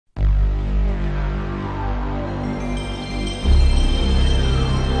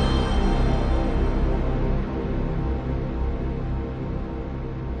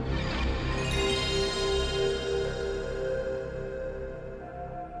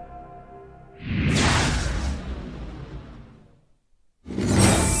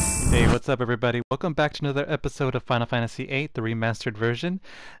what's up everybody? Welcome back to another episode of Final Fantasy VIII, the remastered version.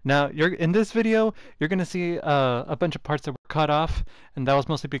 Now, in this video, you're going to see a bunch of parts that were cut off, and that was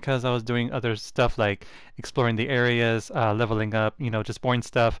mostly because I was doing other stuff like exploring the areas, leveling up, just boring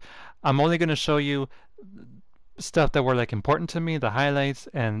stuff. I'm only going to show you stuff that were like important to me, the highlights,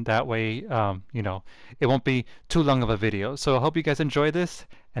 and that way, it won't be too long of a video. So I hope you guys enjoy this,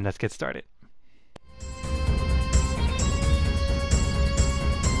 and let's get started.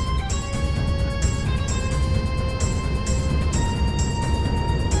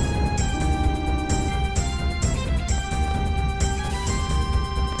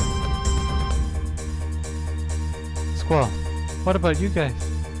 Well, what about you guys?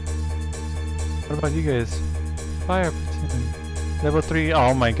 What about you guys? Fire platoon. Level 3,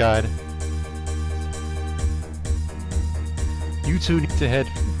 oh my god. You two need to head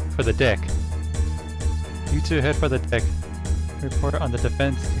for the deck. You two head for the deck. Report on the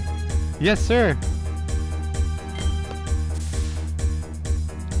defense. Yes, sir!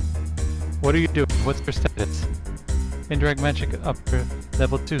 What are you doing? What's your status? Indirect magic up to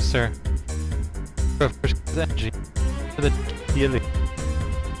level 2, sir. First energy. For the healing.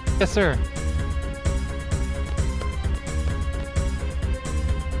 Yes, sir.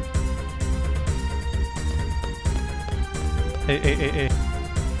 Hey.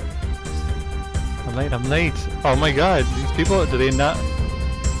 I'm late. Oh my god, these people, do they not...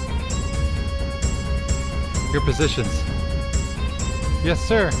 Your positions. Yes,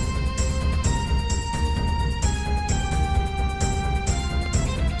 sir.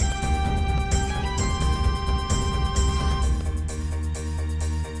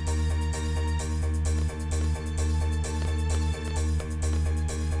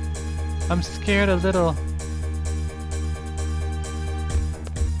 I'm scared a little.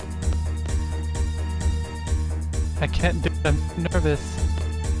 I can't do it. I'm nervous.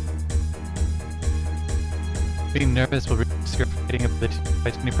 Being nervous will reduce your fighting ability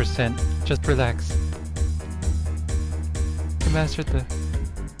by 20%. Just relax. You mastered the...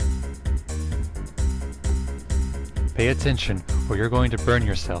 Pay attention, or you're going to burn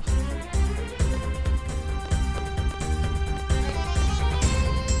yourself.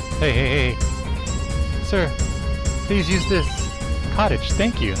 Hey. Sir, please use this cottage.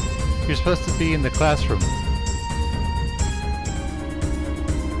 Thank you. You're supposed to be in the classroom.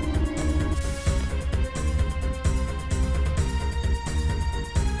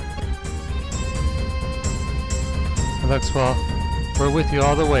 Well, we're with you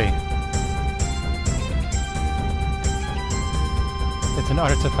all the way. It's an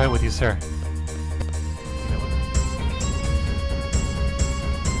honor to fight with you, sir.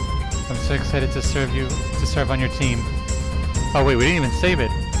 I'm so excited to serve on your team. Oh wait, we didn't even save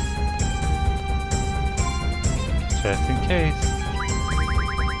it. Just in case.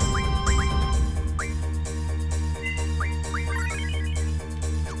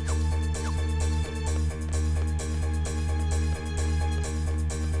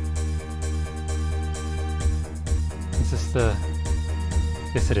 Is this the...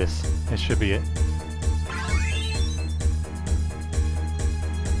 Yes, it is. It should be it.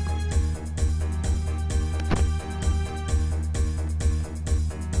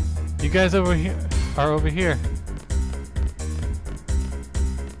 You guys over here are over here.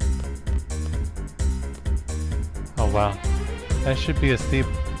 Oh wow. I should be asleep.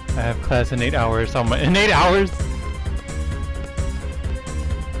 I have class in 8 hours. In 8 hours?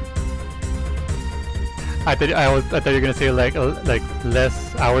 I thought you were gonna say like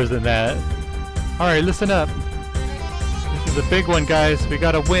less hours than that. Alright, listen up. This is a big one, guys. We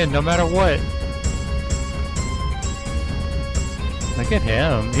gotta win no matter what. Look at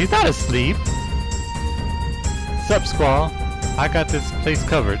him. He's not asleep. Sup, Squall? I got this place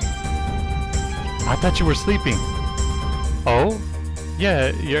covered. I thought you were sleeping. Oh?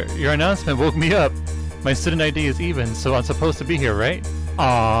 Yeah, your announcement woke me up. My student ID is even, so I'm supposed to be here, right?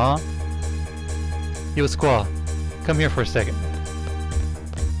 Aww. Yo, Squall. Come here for a second.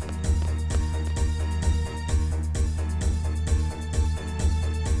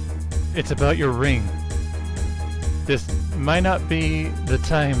 It's about your ring. This might not be the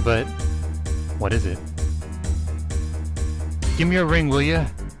time, but what is it? Give me your ring, will ya?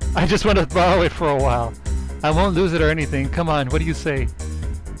 I just want to borrow it for a while. I won't lose it or anything. Come on, what do you say?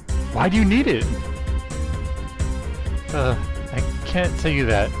 Why do you need it? I can't tell you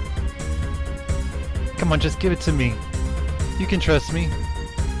that. Come on, just give it to me. You can trust me.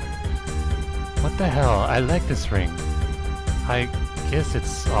 What the hell? I like this ring. I guess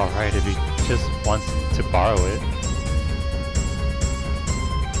it's alright if he just wants to borrow it.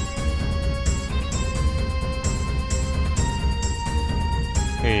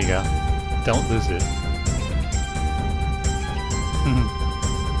 Here you go. Don't lose it.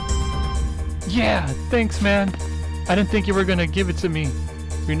 Yeah, thanks, man. I didn't think you were gonna give it to me.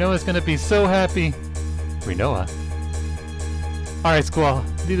 Renoa's gonna be so happy. Renoa? Alright, Squall.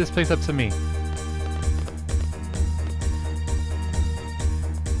 Leave this place up to me.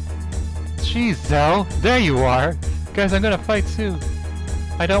 Jeez, Zell. There you are. Guys, I'm gonna fight too.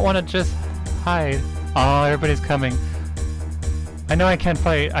 I don't want to just hide. Oh, everybody's coming. I know I can't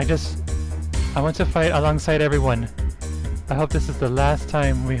fight. I want to fight alongside everyone. I hope this is the last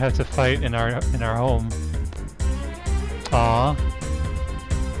time we have to fight in our home. Aww.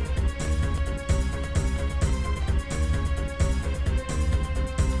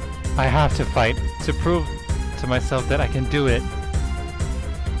 I have to fight to prove to myself that I can do it.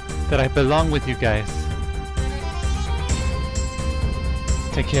 That I belong with you guys.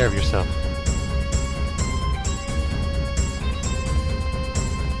 Take care of yourself.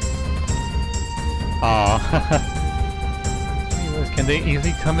 Aww. Can they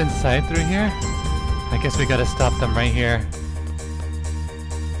easily come inside through here? I guess we gotta stop them right here.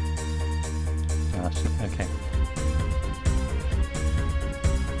 Oh shit, okay.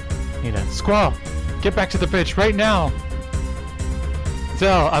 Nina, Squall! Get back to the bridge right now!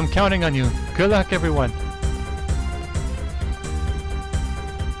 Zell, I'm counting on you. Good luck, everyone.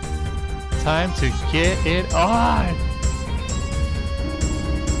 Time to get it on!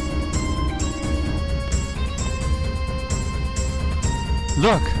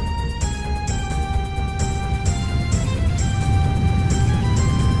 Look!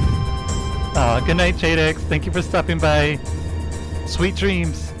 Oh, good night, Jadex. Thank you for stopping by. Sweet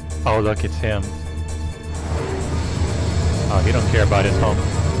dreams. Oh, look, it's him. Oh, he don't care about his home.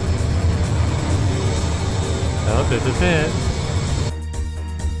 Oh, this is it.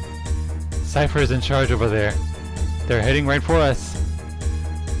 Cypher is in charge over there. They're heading right for us.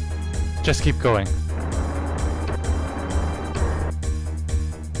 Just keep going.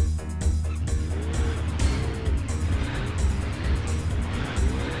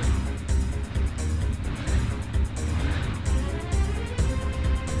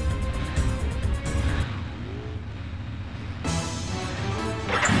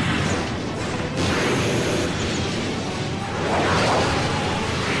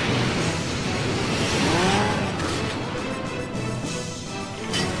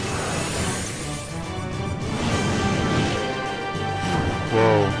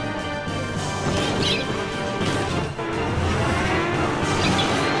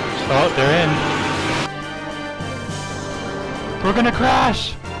 Oh, they're in. We're gonna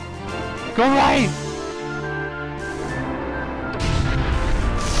crash! Go right!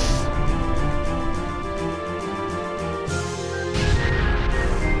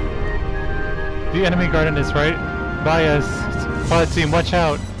 The enemy garden is right by us. Pilot team, watch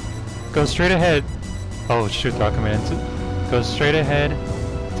out! Go straight ahead. Oh shoot, they're all coming in. Go straight ahead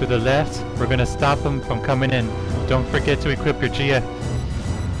to the left. We're gonna stop them from coming in. Don't forget to equip your GF.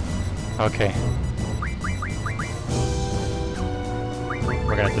 Okay.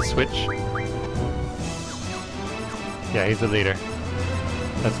 We're gonna have to switch. Yeah, he's the leader.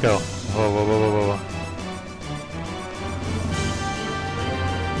 Let's go. Whoa, whoa, whoa, whoa, whoa, whoa.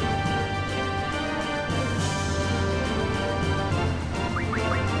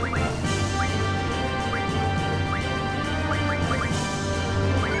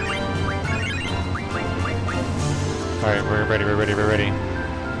 Alright, we're ready, we're ready, we're ready.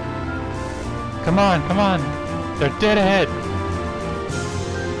 Come on, come on! They're dead ahead!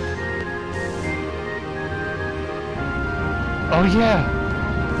 Oh yeah!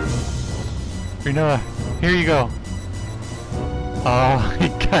 Renoa, here you go! Oh, he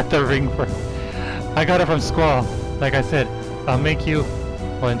got the ring for... I got it from Squall. Like I said, I'll make you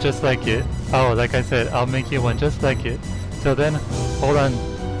one just like it. Oh, like I said, I'll make you one just like it. So then, hold on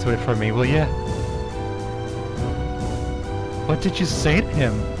to it for me, will ya? What did you say to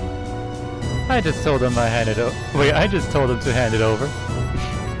him? I just told him I handed it over. Wait, I just told him to hand it over.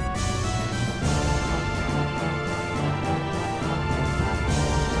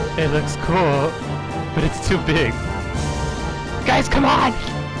 It looks cool, but it's too big. Guys, come on!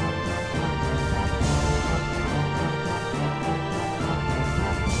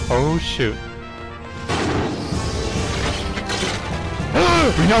 Oh shoot.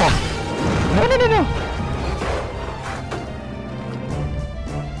 Renoa! No, no, no, no!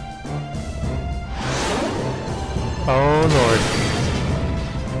 Oh lord.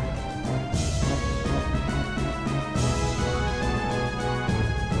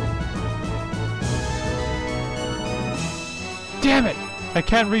 Damn it! I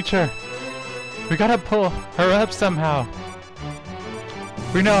can't reach her. We gotta pull her up somehow.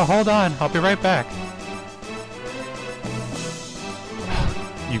 Reno, hold on. I'll be right back.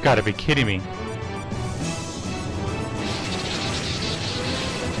 You gotta be kidding me.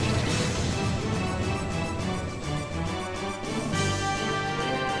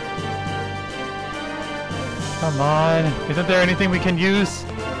 Come on. Isn't there anything we can use?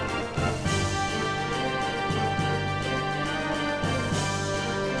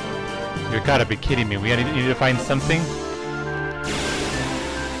 You gotta be kidding me. We need to find something?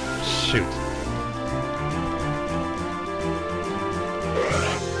 Shoot.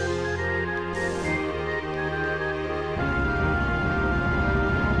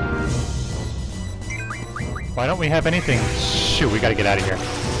 Why don't we have anything? Shoot, we gotta get out of here.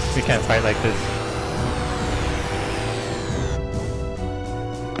 We can't fight like this.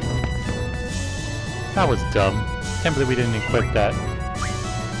 That was dumb. Can't believe we didn't equip that.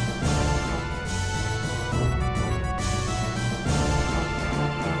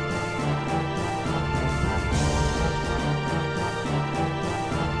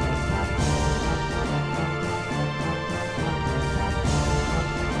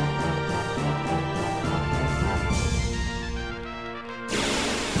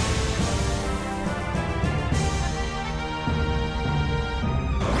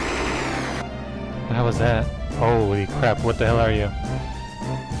 How was that? Holy crap, what the hell are you?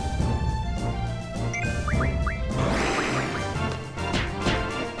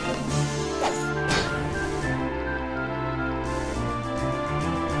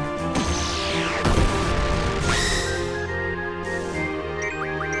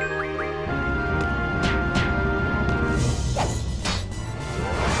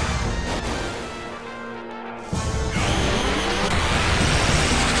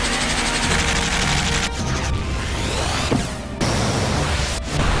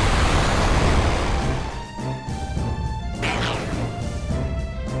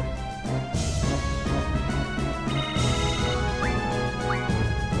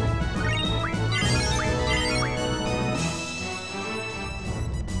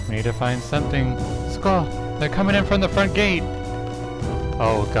 We need to find something. Skull! They're coming in from the front gate!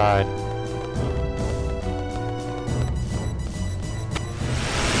 Oh god.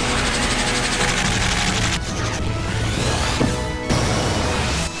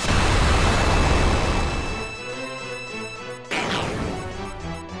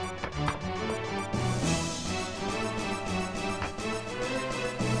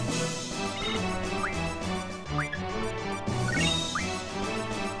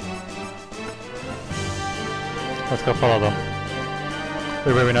 Let's go follow them.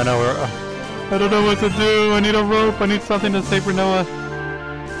 Wait, no, we're... I don't know what to do! I need a rope! I need something to save Renoa!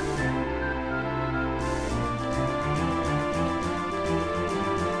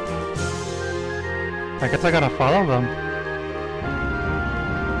 I guess I gotta follow them.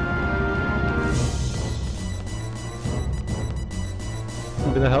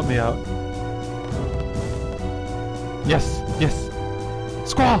 Maybe they'll help me out. Yes! Yes!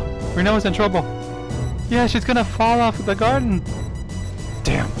 Squall! Renoa's in trouble! Yeah, she's gonna fall off the garden!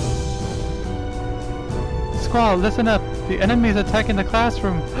 Damn! Squall, listen up! The enemy's attacking the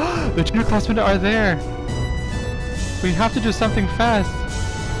classroom! The junior classmen are there! We have to do something fast!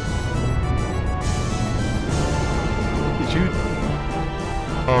 Did you...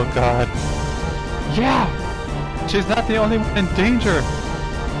 Oh god. Yeah! She's not the only one in danger!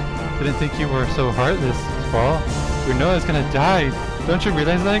 Didn't think you were so heartless, Squall. Renoa's gonna die! Don't you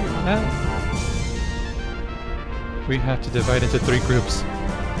realize that? We have to divide into 3 groups.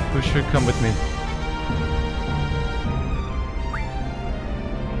 Who should come with me?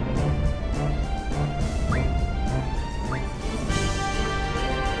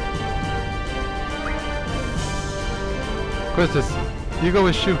 Quistis, you go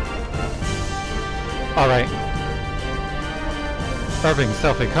with Shu. Alright. Irving,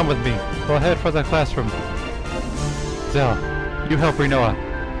 Selfie, come with me. We'll head for the classroom. Zell, you help Renoa.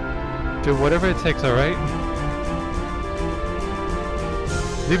 Do whatever it takes, alright?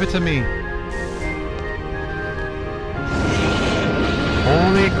 Leave it to me.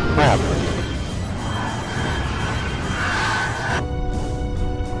 Holy crap.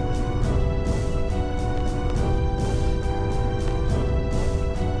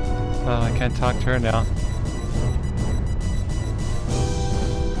 Oh, I can't talk to her now.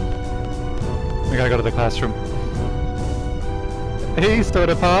 We gotta go to the classroom. Hey,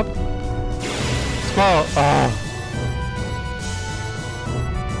 Soda Pop! Squall! Oh.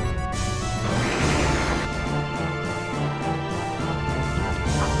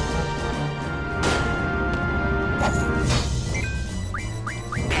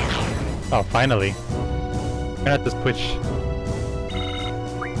 Oh, finally. I'm gonna have to switch.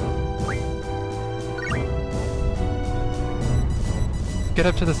 get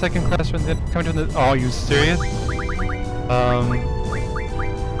up to the second classroom, then come to the... Oh, are you serious?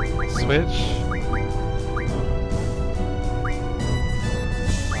 Switch.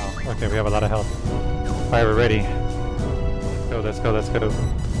 Oh, okay, we have a lot of health. Alright, we're ready. Let's go, let's go, let's go.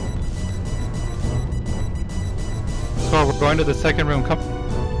 So we're going to the second room. Come.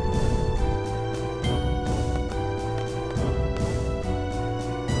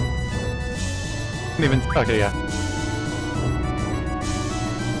 Even okay, yeah.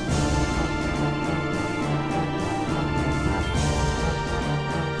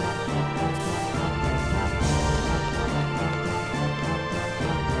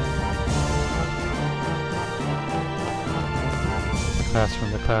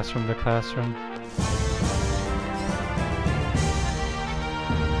 The classroom, the classroom.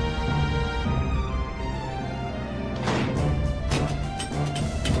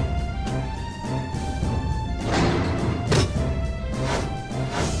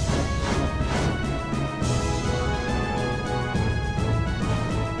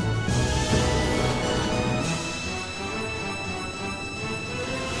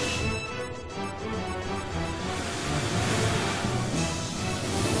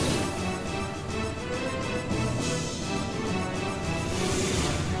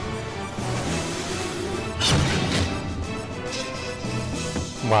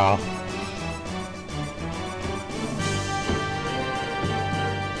 Wow.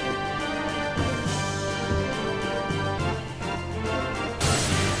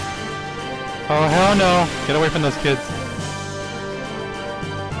 Oh hell no! Get away from those kids.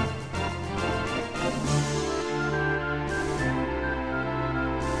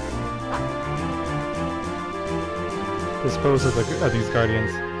 Dispose of these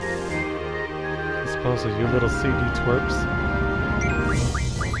guardians. Dispose of you little CD twerps.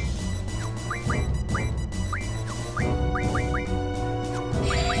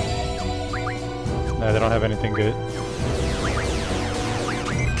 No, they don't have anything good.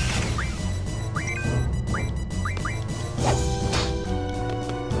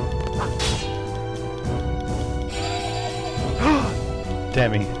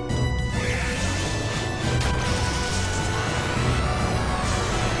 Damn me.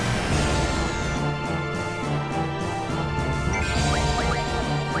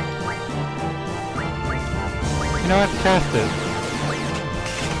 You know, I have to cast it.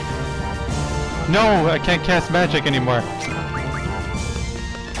 No, I can't cast magic anymore.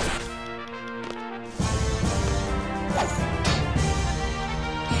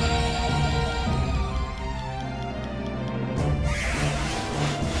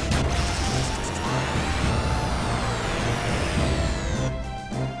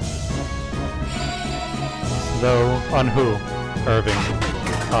 Slow on who? Irving.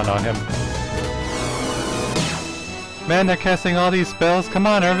 Oh no, him. Man, they're casting all these spells. Come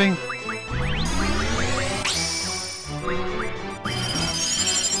on, Irving.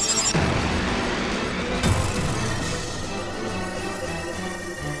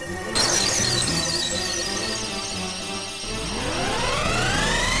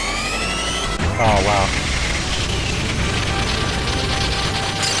 Oh, wow.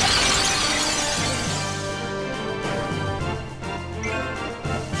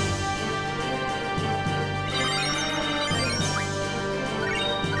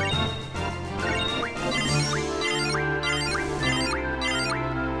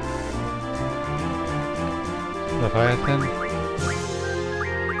 Leviathan?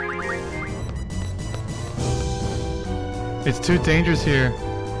 It's too dangerous here.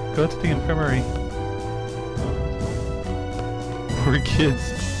 Go to the infirmary. Poor kids.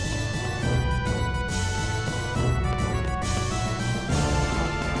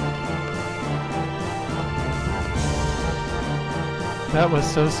 That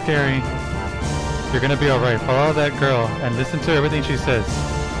was so scary. You're gonna be alright. Follow that girl and listen to everything she says.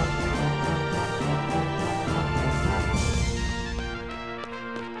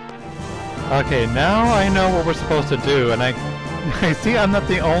 Okay, now I know what we're supposed to do, and I see I'm not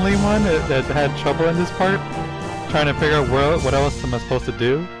the only one that had trouble in this part, trying to figure out what else am I supposed to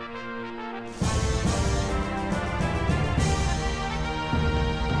do.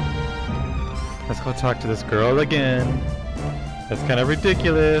 Let's go talk to this girl again. That's kind of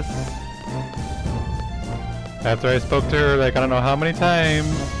ridiculous. After I spoke to her like I don't know how many times.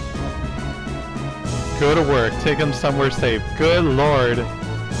 Go to work, take him somewhere safe. Good lord.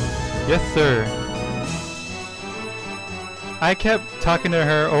 Yes, sir. I kept talking to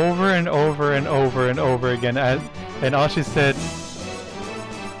her over and over and over and over again, and all she said,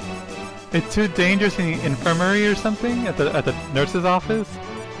 "It's too dangerous in the infirmary or something at the nurse's office."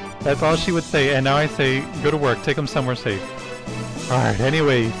 That's all she would say, and now I say, "Go to work, take him somewhere safe." Alright,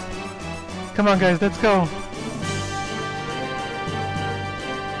 anyways. Come on guys, let's go!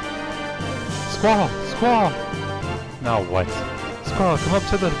 Squall! Squall! Now what? Squall, come up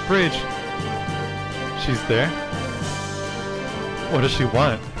to the bridge! She's there? What does she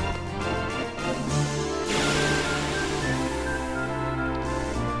want?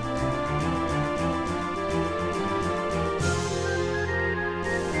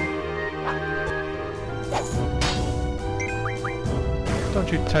 Don't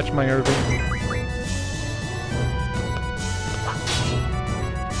you touch my Irving.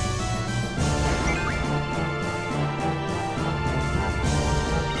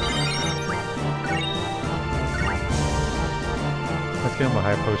 Let's give him a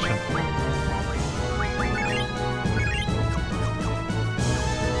high potion.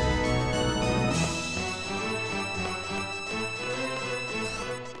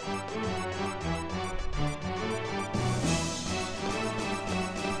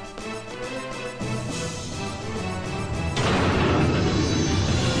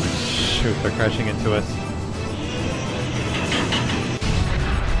 Shoot, they're crashing into us.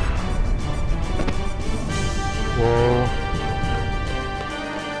 Whoa.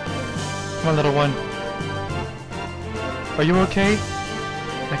 Come on, little one. Are you okay?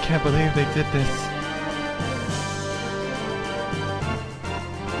 I can't believe they did this.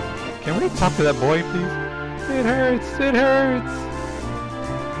 Can we talk to that boy, please? It hurts! It hurts!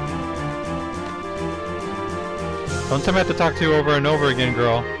 Don't tell me I have to talk to you over and over again,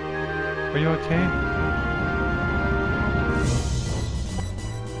 girl. Are you okay?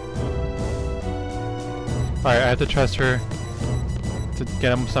 Alright, I have to trust her to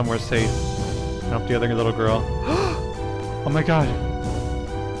get him somewhere safe. And help the other little girl. Oh my god!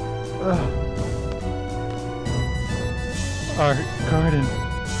 Our garden.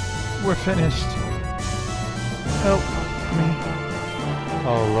 We're finished. Help me.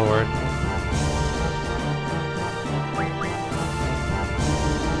 Oh lord.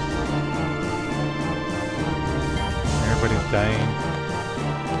 Everybody's dying.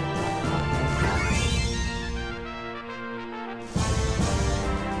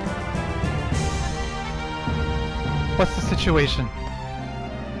 What's the situation?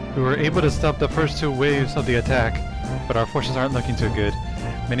 We were able to stop the first two waves of the attack, but our forces aren't looking too good.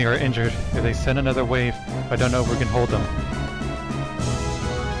 Many are injured. If they send another wave, I don't know if we can hold them.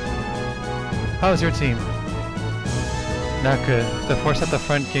 How's your team? Not good. The force at the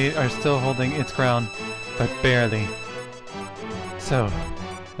front gate are still holding its ground, but barely. So,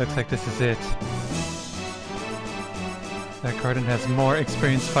 looks like this is it. That garden has more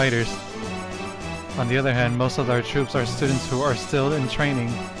experienced fighters. On the other hand, most of our troops are students who are still in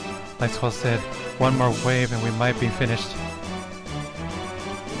training. Like Squall said, one more wave and we might be finished.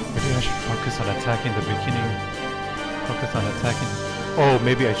 Maybe I should focus on attacking the beginning. Focus on attacking... Oh,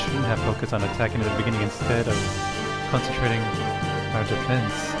 maybe I shouldn't have focused on attacking at the beginning instead of concentrating our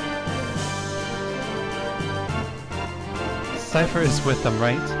defense. Cypher is with them,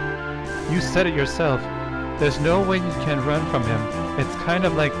 right? You said it yourself. There's no way you can run from him. It's kind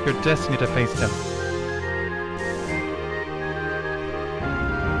of like you're destined to face him.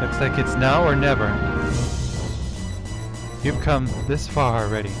 Looks like it's now or never. You've come this far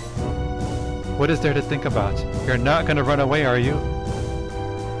already. What is there to think about? You're not gonna run away, are you?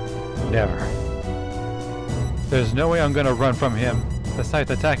 Never. There's no way I'm gonna run from him.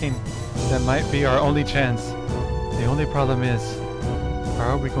 Besides attacking, that might be our only chance. The only problem is, how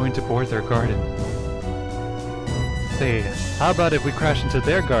are we going to board their garden? Say, how about if we crash into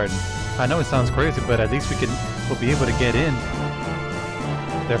their garden? I know it sounds crazy, but at least we'll be able to get in.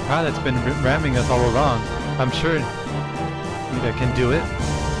 Their pilot's been ramming us all along. I'm sure Nita can do it.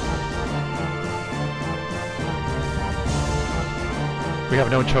 We have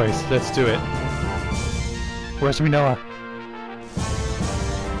no choice. Let's do it. Where's Minoa?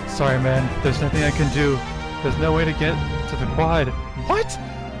 Sorry, man. There's nothing I can do. There's no way to get to the quad. What?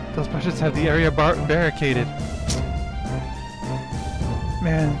 Those bushes have the area barricaded.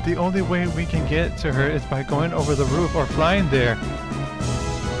 Man, the only way we can get to her is by going over the roof or flying there.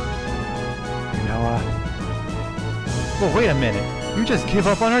 Minoa. Well, wait a minute. You just gave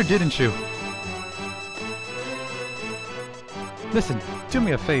up on her, didn't you? Listen, do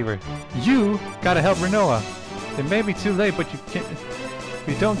me a favor. You gotta help Renoa. It may be too late, but you can't... If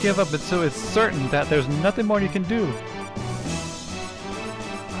you don't give up until it's certain that there's nothing more you can do.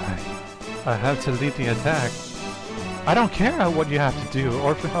 I have to lead the attack. I don't care what you have to do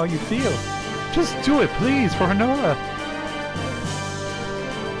or for how you feel. Just do it, please, for Renoa.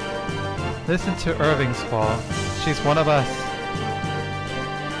 Listen to Irving's Squall. She's one of us.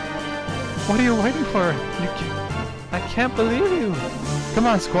 What are you waiting for? I can't believe you! Come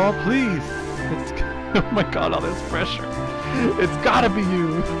on, Squall, please! It's... Oh my god, all this pressure! It's gotta be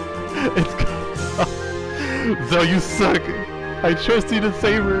you! It's Zoe, you suck! I trust you to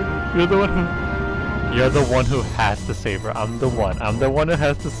save her! You're the one who... You're the one who has to save her. I'm the one. I'm the one who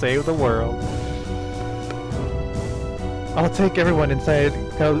has to save the world. I'll take everyone inside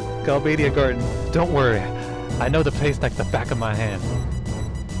Galbadia Garden. Don't worry. I know the place like the back of my hand.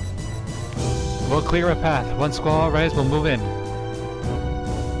 We'll clear a path. Once Squall arrives, we'll move in.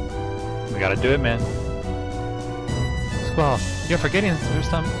 We gotta do it, man. Squall, you're forgetting there's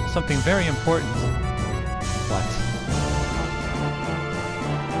something very important. What?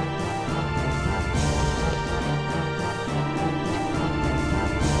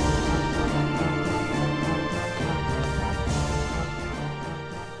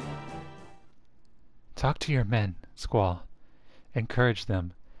 Talk to your men, Squall. Encourage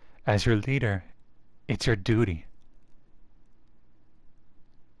them. As your leader, it's your duty.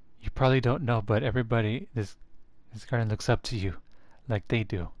 You probably don't know, but everybody this garden looks up to you, like they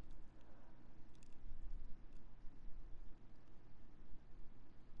do.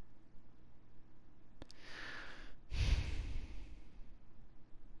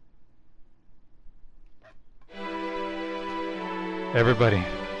 Everybody,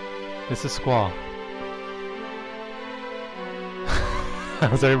 this is Squall.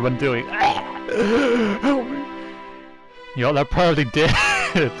 How's everyone doing? Help me! Y'all are probably dead.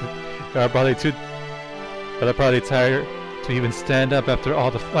 Y'all are probably tired to even stand up after all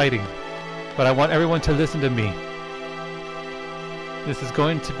the fighting. But I want everyone to listen to me. This is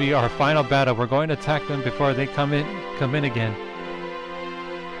going to be our final battle. We're going to attack them before they come in again.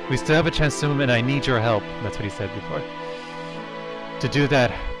 We still have a chance to win, and I need your help. That's what he said before. To do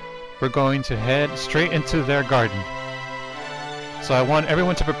that, we're going to head straight into their garden. So I want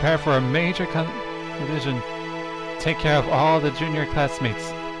everyone to prepare for a major collision. Take care of all the junior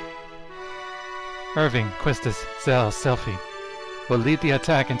classmates. Irving, Quistis, Zell, Selfie will lead the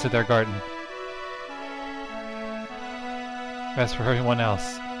attack into their garden. As for everyone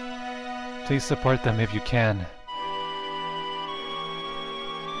else, please support them if you can.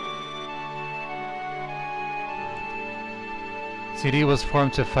 CD was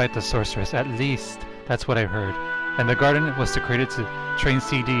formed to fight the sorceress, at least that's what I heard. And the garden was created to train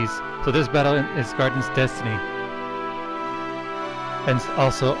CDs, so this battle is Garden's destiny. And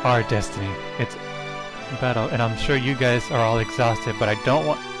also our destiny. It's a battle, and I'm sure you guys are all exhausted, but I don't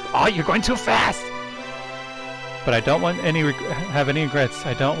want... Oh, you're going too fast! But I don't want have any regrets.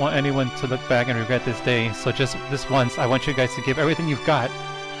 I don't want anyone to look back and regret this day, so just this once, I want you guys to give everything you've got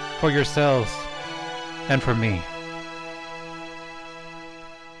for yourselves and for me.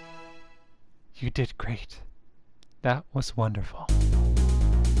 You did great. That was wonderful.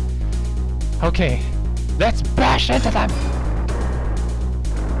 Okay, let's bash into them!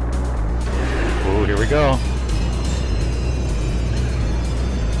 Oh, here we go.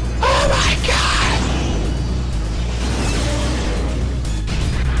 Oh my god!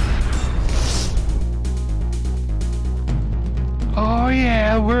 Oh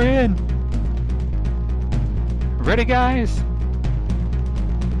yeah, we're in! Ready, guys?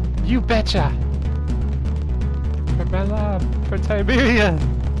 You betcha! For Balamb, for Tiberia!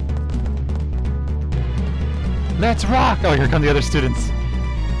 Let's rock! Oh, here come the other students.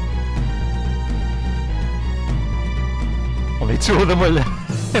 Only two of them were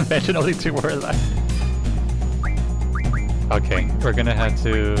left. Imagine only two were left. Okay, we're gonna have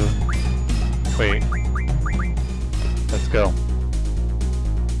to... Wait. Let's go.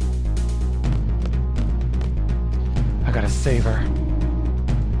 I gotta save her.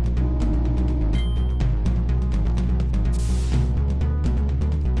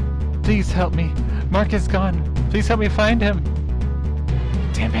 Please help me. Mark is gone. Please help me find him.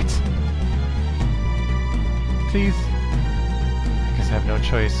 Damn it. Please. I guess I have no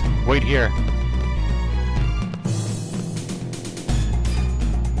choice. Wait here.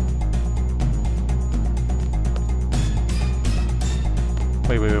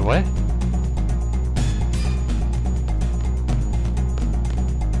 Wait, what?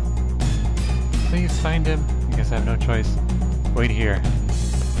 Please find him. I guess I have no choice. Wait here.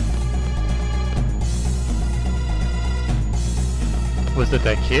 Was it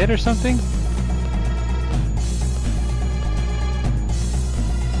that kid or something?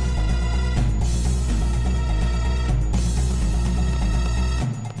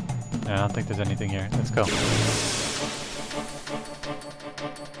 I don't think there's anything here. Let's go.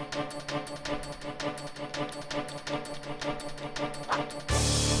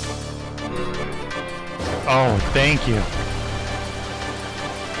 Oh, thank you.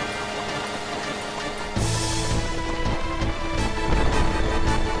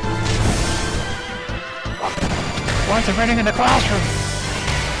 Why is it raining in the classroom?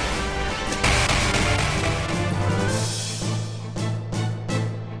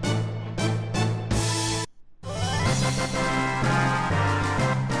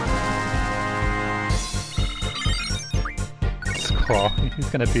 Squall. He's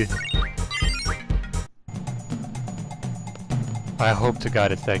gonna be... I hope to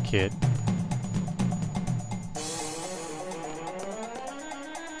God it's that kid.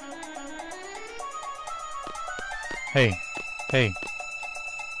 Hey. Hey.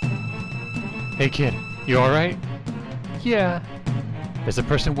 Hey kid, you alright? Yeah. There's a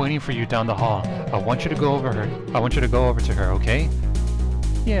person waiting for you down the hall. I want you to go over to her, okay?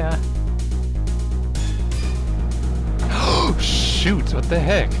 Yeah. Shoot, what the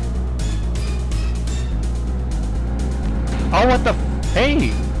heck? Oh, what the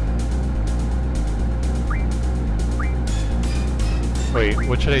hey! Wait,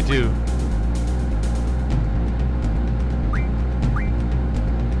 what should I do?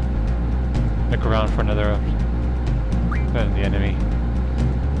 Look around for another option. The enemy.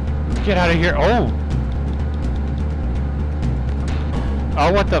 Get out of here! Oh!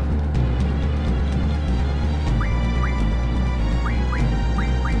 Oh, what the?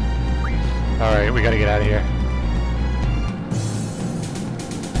 Alright, we gotta get out of here.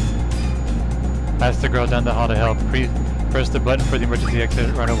 Ask the girl down the hall to help. Press the button for the emergency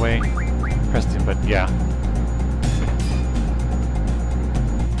exit. Run away. Press the button. Yeah.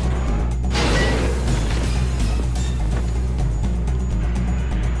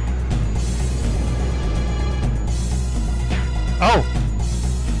 Oh!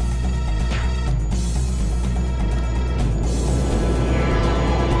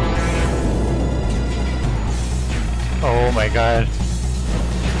 Oh my god.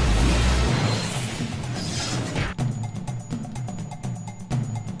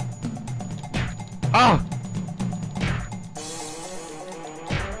 Oh!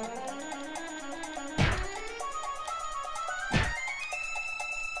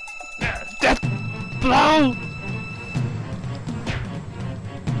 Death blow!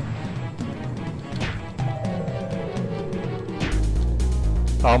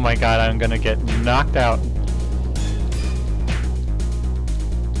 Oh my god, I'm gonna get knocked out.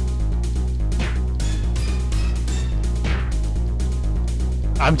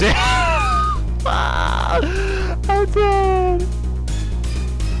 I'm dead! I'm dead!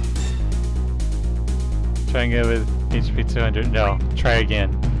 Try and get with HP 200. No, try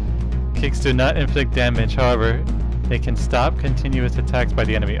again. Kicks do not inflict damage, however, they can stop continuous attacks by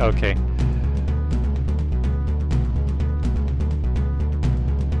the enemy. Okay.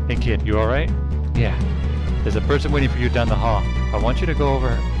 Hey kid, you alright? Yeah. There's a person waiting for you down the hall. I want you to go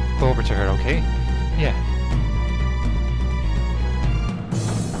over to her, okay? Yeah.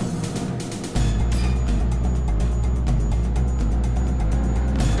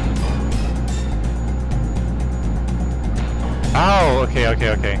 Oh, okay.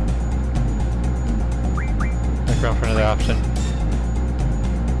 Look around for another option.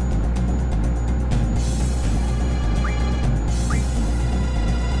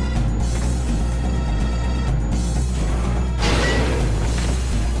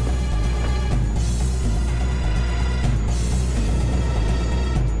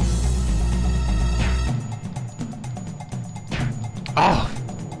 Oh!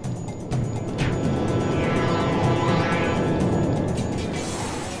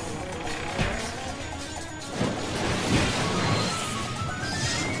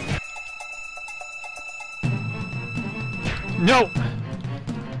 No!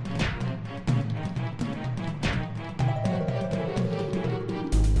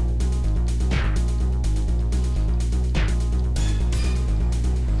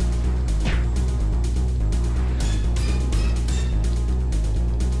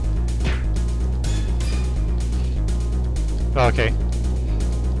 Okay.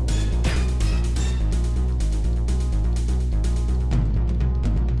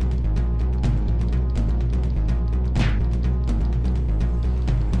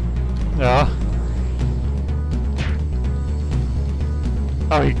 Oh,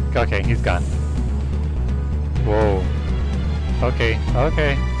 okay, he's gone. Whoa. Okay. What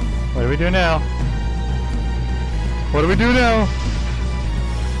do we do now? What do we do now?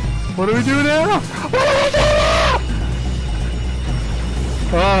 What do we do now? What do we do now?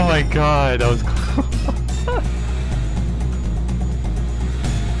 Oh my god, that was close.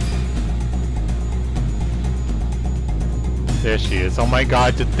 There she is. Oh my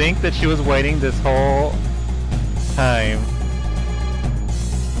god, to think that she was waiting this whole time.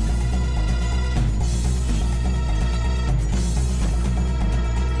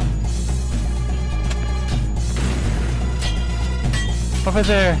 Over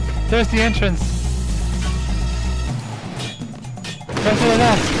there! There's the entrance! Right to the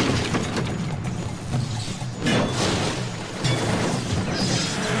left!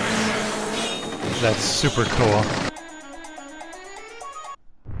 That's super cool.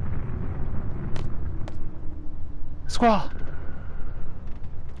 Squall!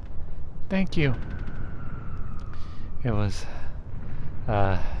 Thank you. It was...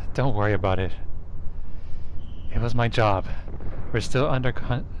 don't worry about it. It was my job. We're still under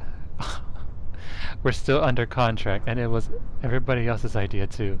we're still under contract, and it was everybody else's idea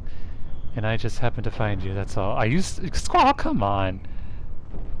too. And I just happened to find you, that's all. Squall, come on!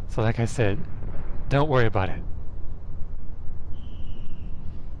 So like I said, don't worry about it.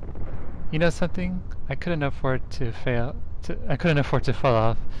 You know something? I couldn't afford to fall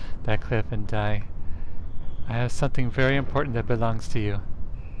off that cliff and die. I have something very important that belongs to you.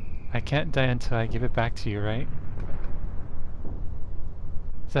 I can't die until I give it back to you, right?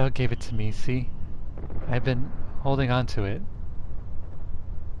 Zell gave it to me, see? I've been holding on to it.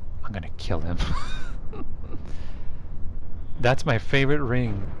 I'm gonna kill him. That's my favorite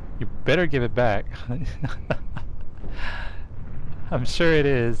ring. You better give it back. I'm sure it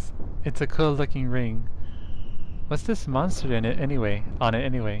is. It's a cool looking ring. What's this monster in it anyway? On it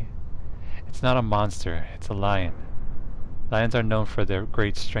anyway? It's not a monster, it's a lion. Lions are known for their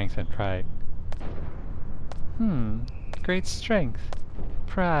great strength and pride. Great strength.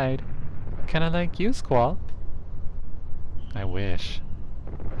 Pride. Kinda like you, Squall. I wish.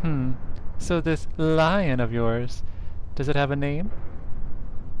 So this lion of yours, does it have a name?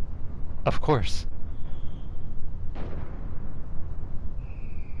 Of course.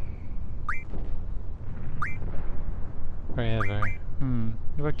 Forever.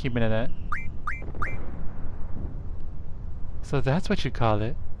 We're keeping it at. So that's what you call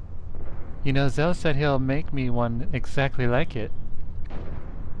it. You know, Zell said he'll make me one exactly like it.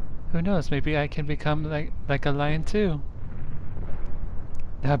 Who knows, maybe I can become like a lion too.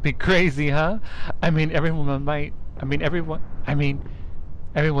 That'd be crazy, huh? Everyone might,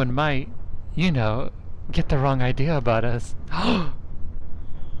 you know, get the wrong idea about us.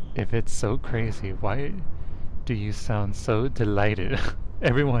 If it's so crazy, why do you sound so delighted?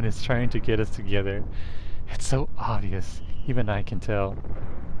 Everyone is trying to get us together. It's so obvious. Even I can tell.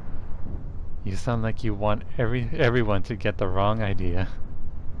 You sound like you want everyone to get the wrong idea.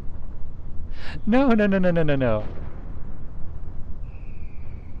 No.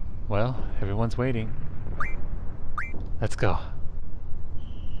 Well, everyone's waiting. Let's go.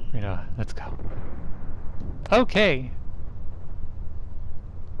 Let's go. Okay.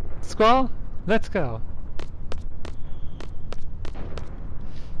 Squall, let's go.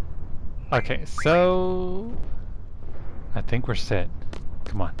 Okay, so I think we're set.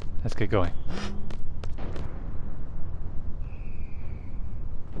 Come on, let's get going.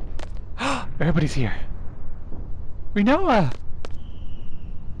 Everybody's here. Rinoa!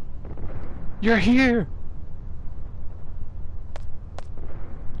 You're here!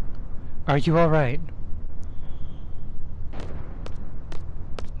 Are you alright?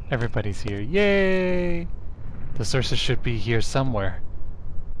 Everybody's here. Yay! The sources should be here somewhere.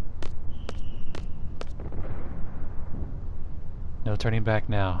 No turning back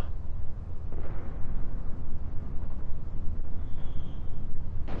now.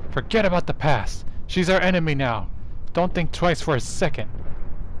 Forget about the past. She's our enemy now. Don't think twice for a second.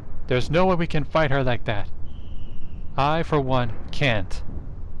 There's no way we can fight her like that. I, for one, can't.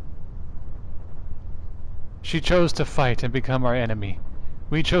 She chose to fight and become our enemy.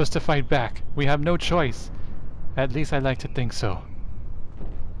 We chose to fight back. We have no choice. At least I like to think so.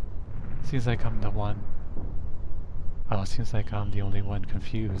 Seems like I'm the one. Oh, seems like I'm the only one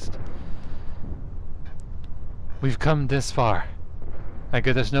confused. We've come this far. I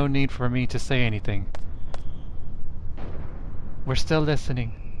guess there's no need for me to say anything. We're still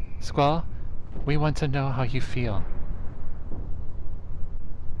listening. Squall, we want to know how you feel.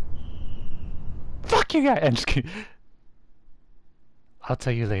 Fuck you guys! I'm just kidding. I'll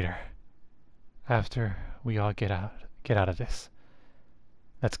tell you later. After we all get out of this.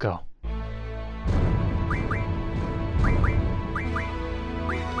 Let's go.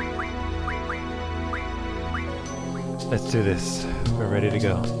 Let's do this. We're ready to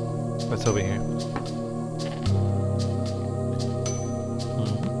go. What's over here?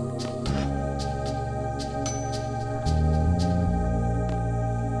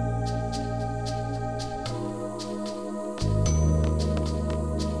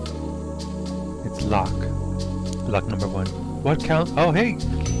 It's lock. Lock number 1. What count? Oh, hey!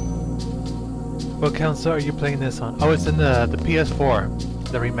 What console are you playing this on? Oh, it's in the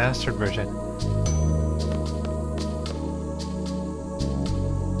PS4, the remastered version.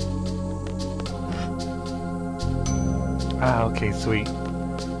 Ah, okay, sweet.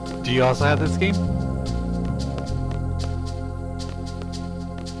 Do you also have this game?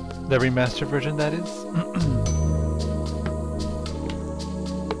 The remastered version, that is?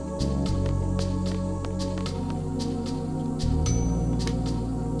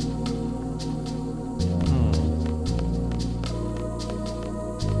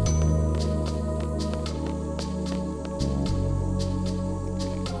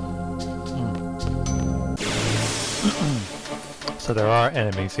 So there are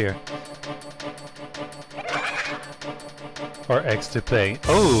enemies here. Or X to play.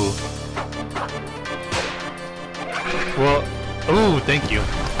 Oh! Well, oh, thank you.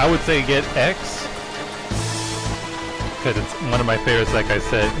 I would say get X. Because it's one of my favorites, like I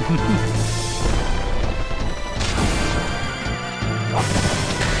said.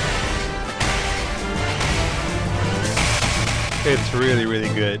 It's really,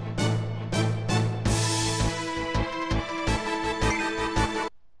 really good.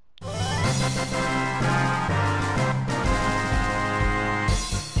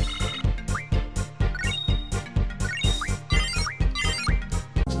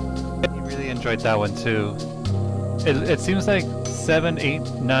 Enjoyed that one too. It seems like 7, 8,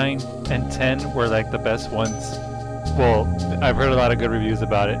 9, and 10 were like the best ones. Well, I've heard a lot of good reviews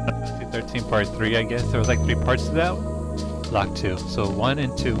about it. 13 part 3, I guess. There was like 3 parts to that one. Locked 2. So 1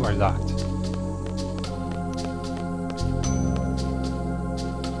 and 2 are locked.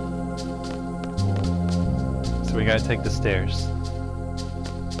 So we gotta take the stairs.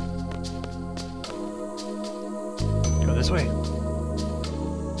 Go this way.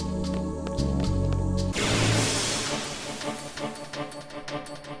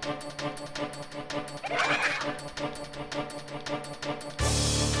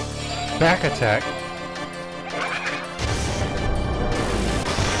 Back attack.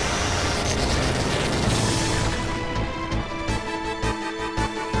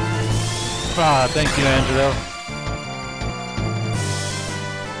 Ah, thank you, Angelo.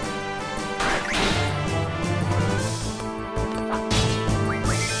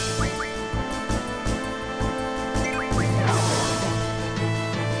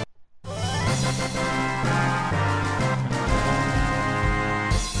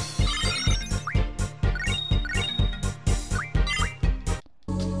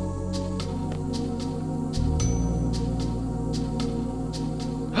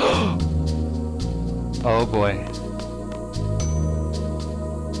 Oh boy.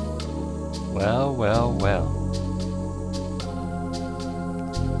 Well, well, well.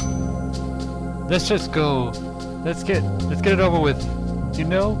 Let's just go. Let's get it over with. You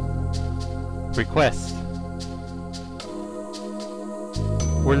know? Request.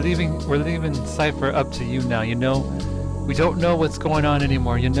 We're leaving Cypher up to you now, you know? We don't know what's going on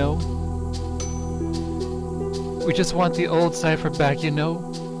anymore, you know? We just want the old Cypher back, you know?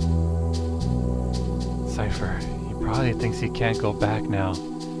 Cypher, he probably thinks he can't go back now.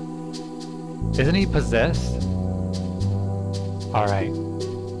 Isn't he possessed? Alright.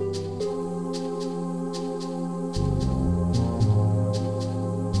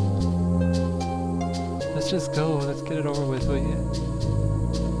 Let's just go. Let's get it over with, will you?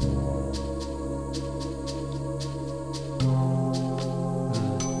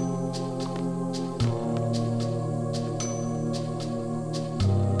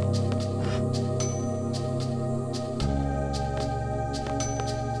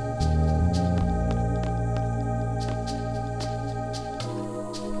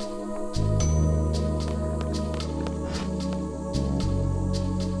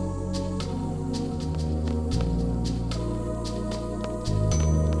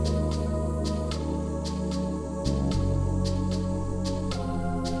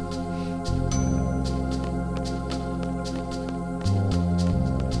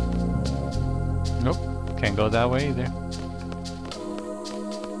 Nope, can't go that way either.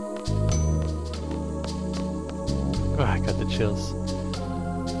 Oh, I got the chills.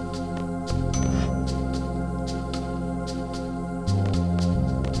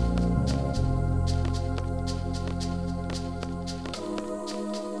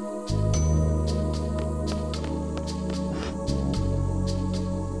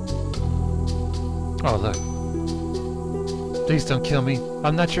 Oh, look. Please don't kill me.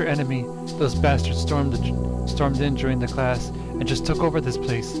 I'm not your enemy. Those bastards stormed in during the class and just took over this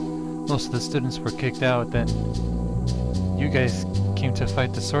place. Most of the students were kicked out then. You guys came to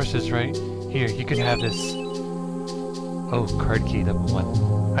fight the sorcerers, right? Here, you can have this. Oh, card key number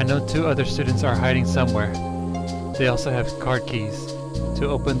 1. I know 2 other students are hiding somewhere. They also have card keys to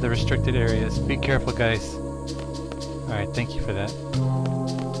open the restricted areas. Be careful, guys. Alright, thank you for that.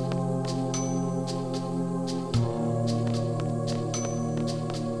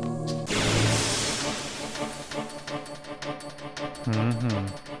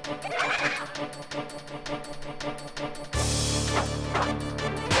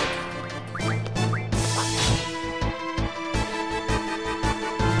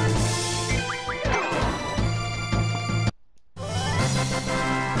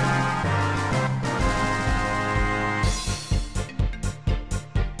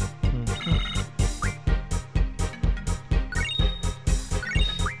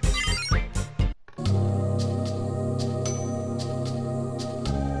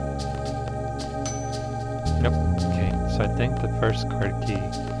 first card key.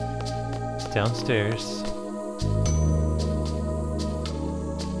 It's downstairs.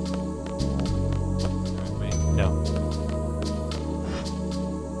 Wait, no.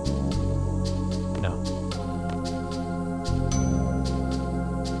 No.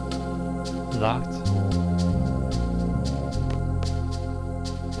 Locked.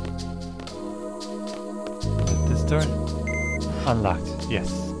 Is it this door? Unlocked,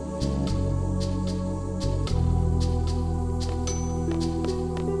 yes.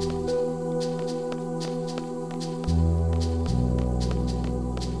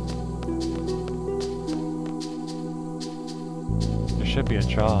 There should be a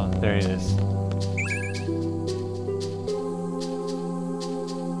draw. There it is.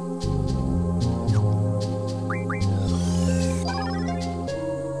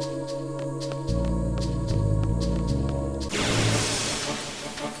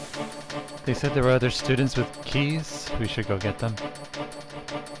 They said there were other students with keys. We should go get them.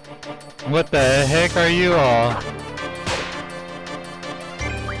 What the heck are you all?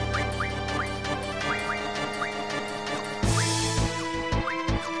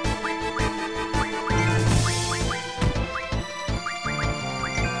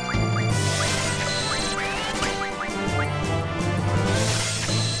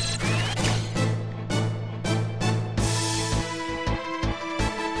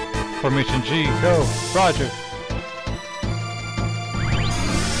 Formation G, go! Roger!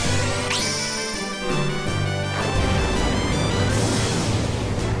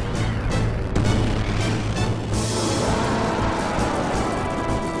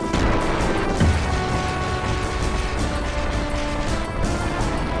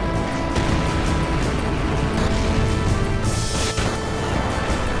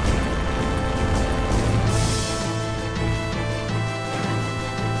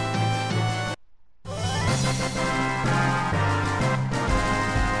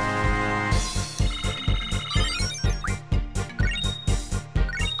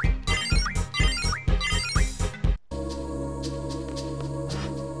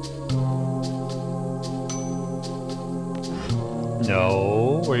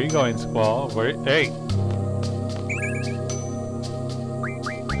 No, where are you going, Squall? Where? Hey!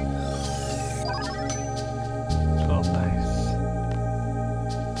 Oh, nice.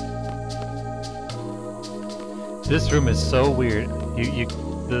 This room is so weird.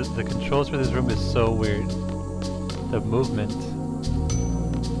 The controls for this room is so weird. The movement.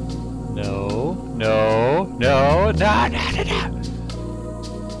 No, no, no, no, no, no, no!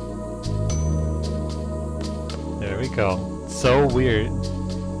 There we go. So weird.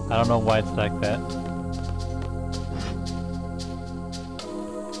 I don't know why it's like that.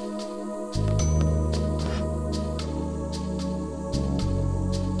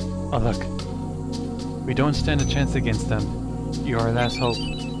 Oh look. We don't stand a chance against them. You are our last hope.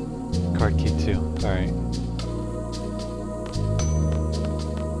 Card key 2. Alright.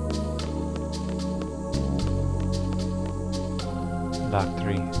 Lock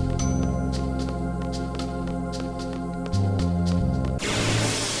 3.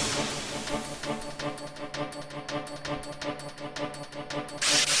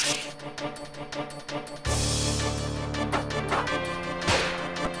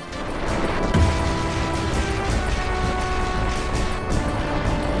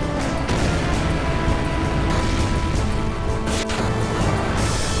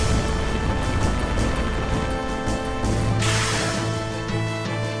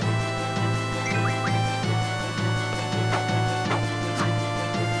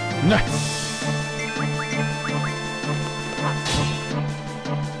 Nice!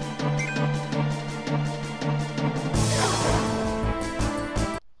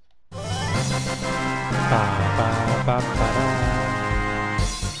 Ba, ba, ba, ba, da.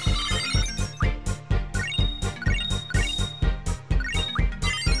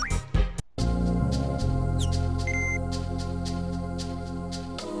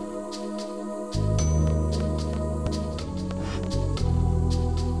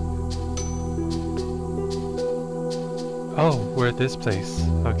 Oh, we're at this place.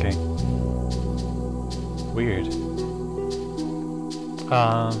 Okay. Weird.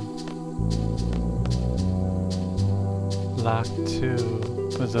 Lock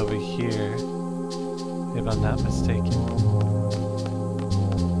 2 was over here, if I'm not mistaken.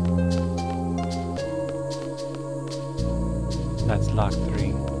 That's lock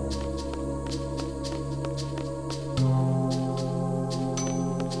 3.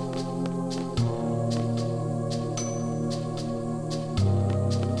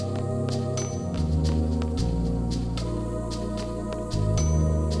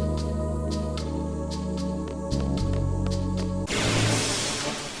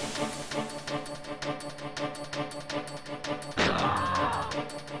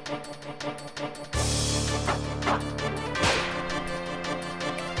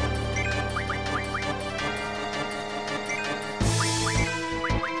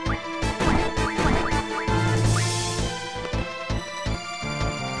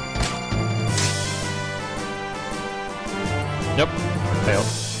 Nope. Failed.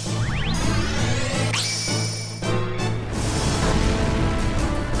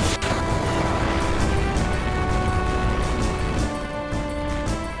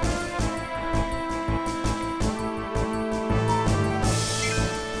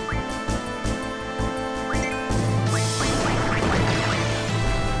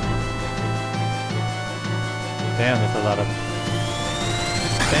 Damn, that's a lot of...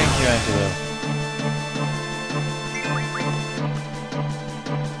 Thank you, Angelo.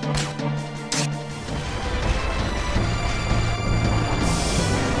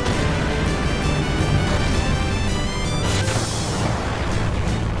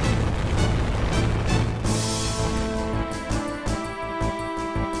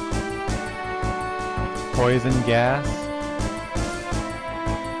 Poison gas.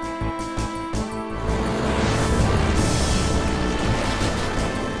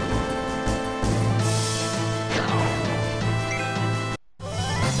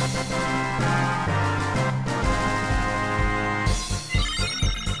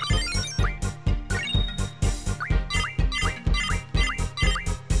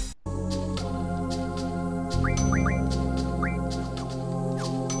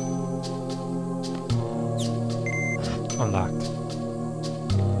 Unlocked.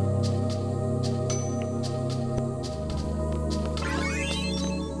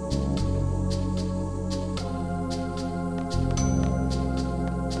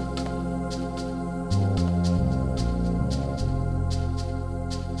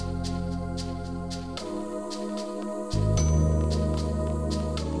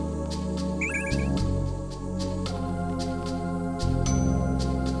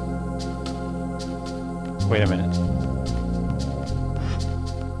 Wait a minute.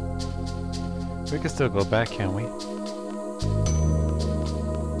 We can still go back, can't we?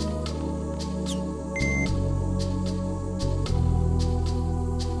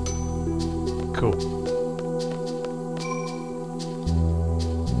 Cool.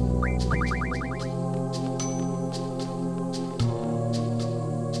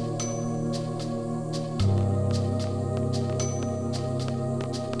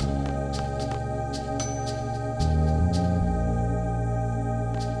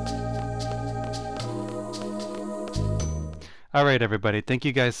 Alright everybody, thank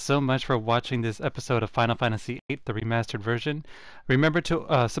you guys so much for watching this episode of Final Fantasy VIII, the remastered version. Remember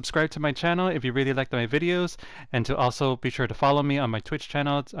to subscribe to my channel if you really like my videos, and to also be sure to follow me on my Twitch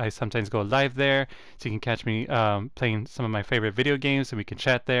channel. I sometimes go live there, so you can catch me playing some of my favorite video games, and we can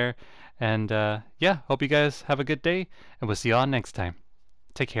chat there. And yeah, hope you guys have a good day, and we'll see you all next time.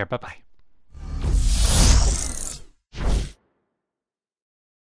 Take care, bye-bye.